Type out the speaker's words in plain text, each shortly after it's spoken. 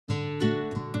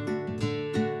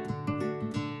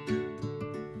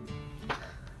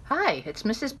Hi, it's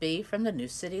Mrs. B from the New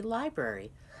City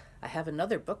Library. I have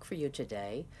another book for you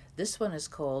today. This one is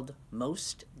called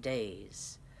Most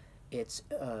Days. It's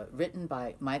written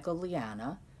by Michael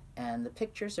Leannah, and the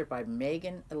pictures are by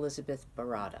Megan Elizabeth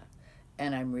Baratta.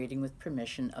 And I'm reading with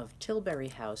permission of Tillbury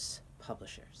House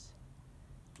Publishers.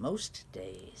 Most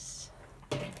Days.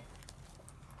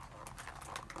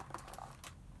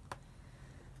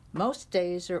 Most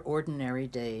days are ordinary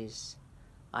days.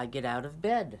 I get out of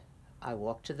bed. I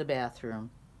walk to the bathroom.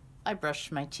 I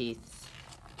brush my teeth.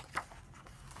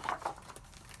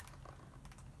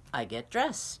 I get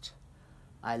dressed.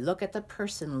 I look at the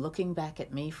person looking back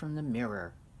at me from the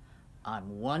mirror.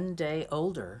 I'm 1 day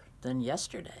older than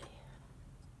yesterday.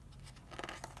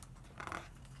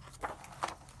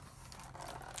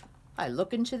 I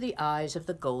look into the eyes of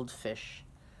the goldfish.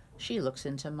 She looks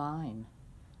into mine.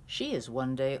 She is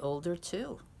 1 day older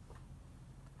too.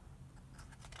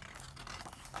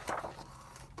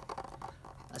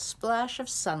 A splash of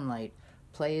sunlight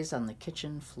plays on the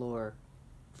kitchen floor.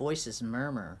 Voices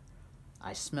murmur.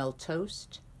 I smell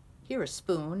toast, hear a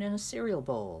spoon in a cereal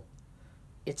bowl.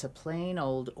 It's a plain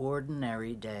old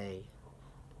ordinary day.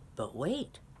 But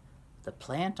wait, the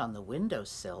plant on the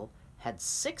windowsill had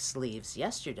 6 leaves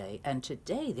yesterday, and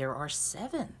today there are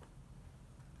 7.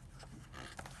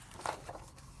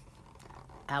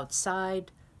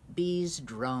 Outside, bees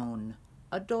drone,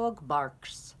 a dog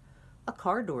barks, a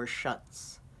car door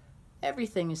shuts.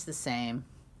 Everything is the same.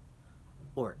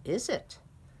 Or is it?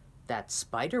 That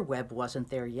spider web wasn't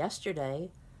there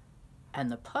yesterday,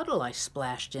 and the puddle I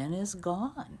splashed in is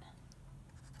gone.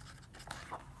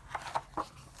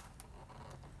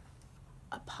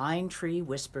 A pine tree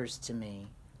whispers to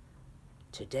me.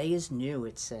 Today is new,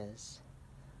 it says.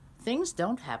 Things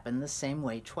don't happen the same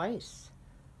way twice.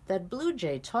 That blue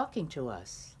jay talking to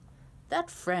us. That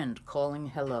friend calling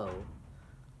hello.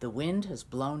 The wind has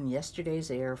blown yesterday's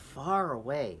air far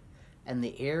away, and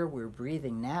the air we're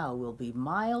breathing now will be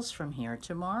miles from here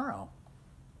tomorrow.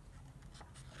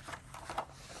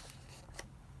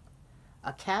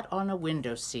 A cat on a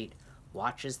window seat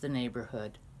watches the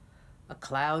neighborhood. A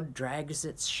cloud drags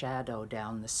its shadow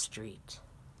down the street.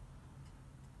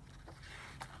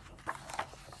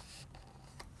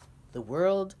 The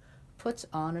world puts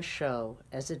on a show,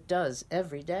 as it does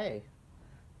every day.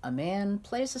 A man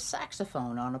plays a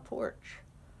saxophone on a porch.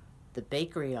 The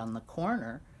bakery on the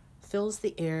corner fills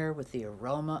the air with the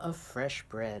aroma of fresh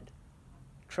bread.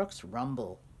 Trucks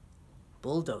rumble.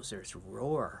 Bulldozers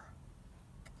roar.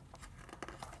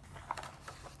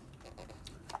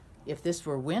 If this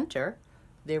were winter,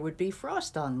 there would be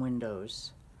frost on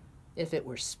windows. If it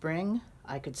were spring,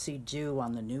 I could see dew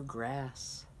on the new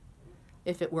grass.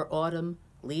 If it were autumn,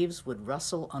 leaves would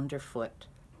rustle underfoot.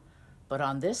 But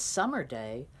on this summer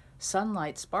day,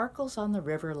 sunlight sparkles on the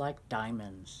river like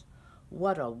diamonds.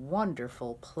 What a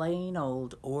wonderful, plain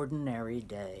old ordinary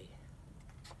day.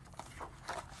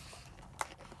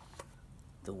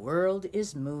 The world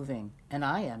is moving, and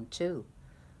I am too.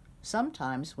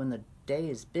 Sometimes when the day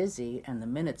is busy and the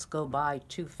minutes go by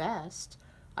too fast,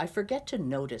 I forget to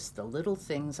notice the little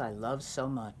things I love so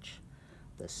much.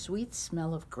 The sweet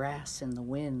smell of grass in the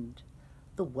wind,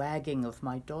 the wagging of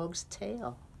my dog's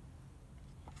tail.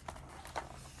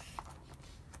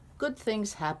 Good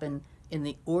things happen in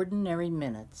the ordinary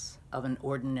minutes of an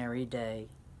ordinary day.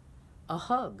 A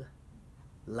hug,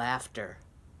 laughter,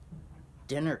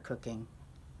 dinner cooking.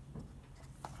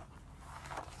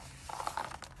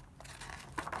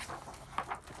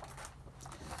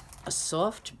 A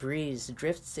soft breeze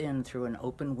drifts in through an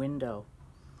open window.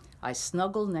 I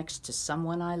snuggle next to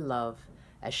someone I love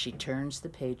as she turns the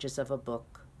pages of a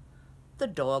book. The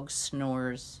dog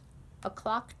snores. A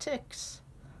clock ticks.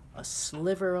 A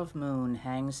sliver of moon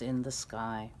hangs in the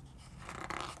sky.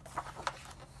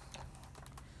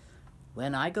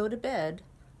 When I go to bed,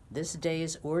 this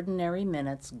day's ordinary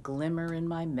minutes glimmer in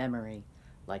my memory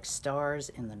like stars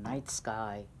in the night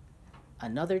sky.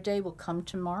 Another day will come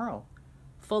tomorrow,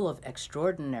 full of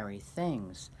extraordinary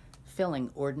things, filling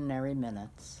ordinary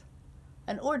minutes.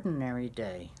 An ordinary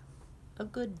day, a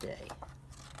good day.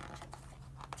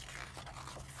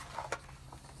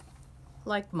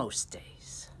 Like most days.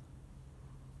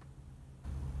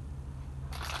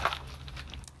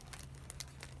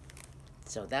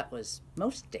 So that was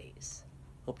Most Days.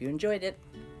 Hope you enjoyed it.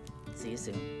 See you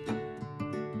soon.